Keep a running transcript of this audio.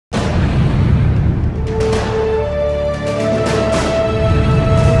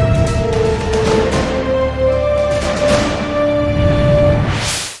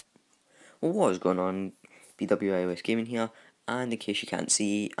What is going on? BWIOS Gaming here, and in case you can't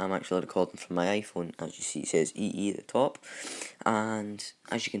see, I'm actually recording from my iPhone. As you see, it says EE at the top, and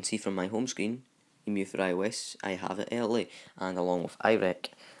as you can see from my home screen, EMU for iOS, I have it early, and along with Irec,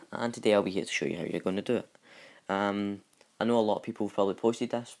 and today I'll be here to show you how you're going to do it. I know a lot of people have probably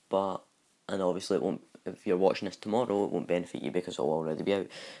posted this, and obviously it won't. If you're watching this tomorrow, it won't benefit you because it'll already be out.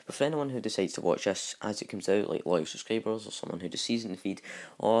 But for anyone who decides to watch this as it comes out, like loyal subscribers, or someone who just sees it in the feed,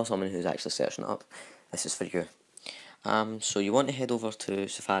 or someone who's actually searching it up, this is for you. So you want to head over to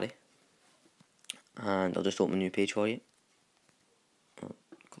Safari, and I'll just open a new page for you. Click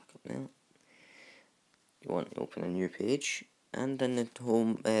up there. You want to open a new page, and in the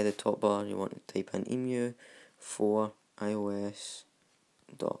the top bar, you want to type in emu for iOS.net.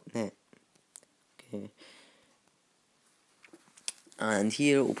 Okay. And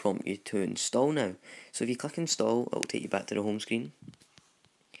here it will prompt you to install now. So if you click install, it will take you back to the home screen,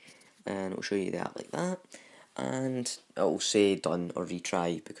 and it will show you the app like that, and it will say done or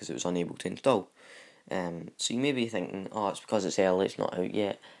retry because it was unable to install. So you may be thinking, oh, it's because it's early, it's not out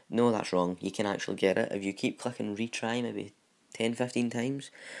yet. No, that's wrong. You can actually get it if you keep clicking retry maybe 10-15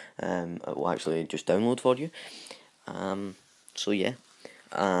 times. It will actually just download for you. So yeah,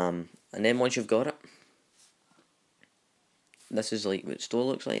 and then once you've got it, this is like what the store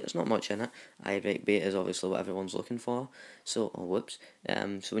looks like. There's not much in it. Irec beta is obviously what everyone's looking for. So, oh whoops.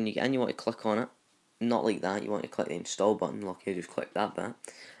 So when you get in, you want to click on it. Not like that. You want to click the install button. Lucky I just clicked that bit.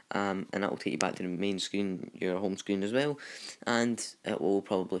 And that will take you back to the main screen, your home screen as well. And it will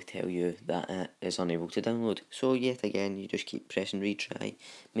probably tell you that it is unable to download. So yet again, you just keep pressing retry,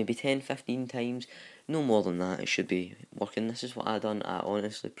 maybe 10-15 times. No more than that. It should be working. This is what I done. I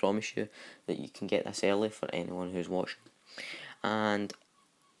honestly promise you that you can get this early for anyone who's watching. And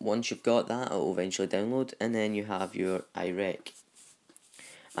once you've got that, it will eventually download, and then you have your Irec.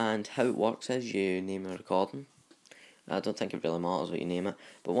 And how it works is you name a recording. I don't think it really matters what you name it,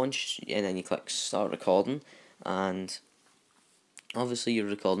 but and then you click start recording, and obviously your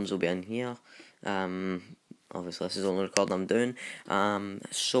recordings will be in here. Obviously this is the only recording I'm doing.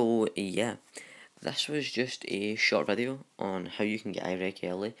 So yeah, this was just a short video on how you can get Irec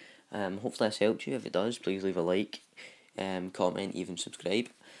early. Hopefully this helped you. If it does, please leave a like, comment, even subscribe.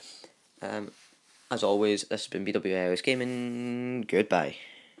 As always, this has been BWIOS Gaming. Goodbye.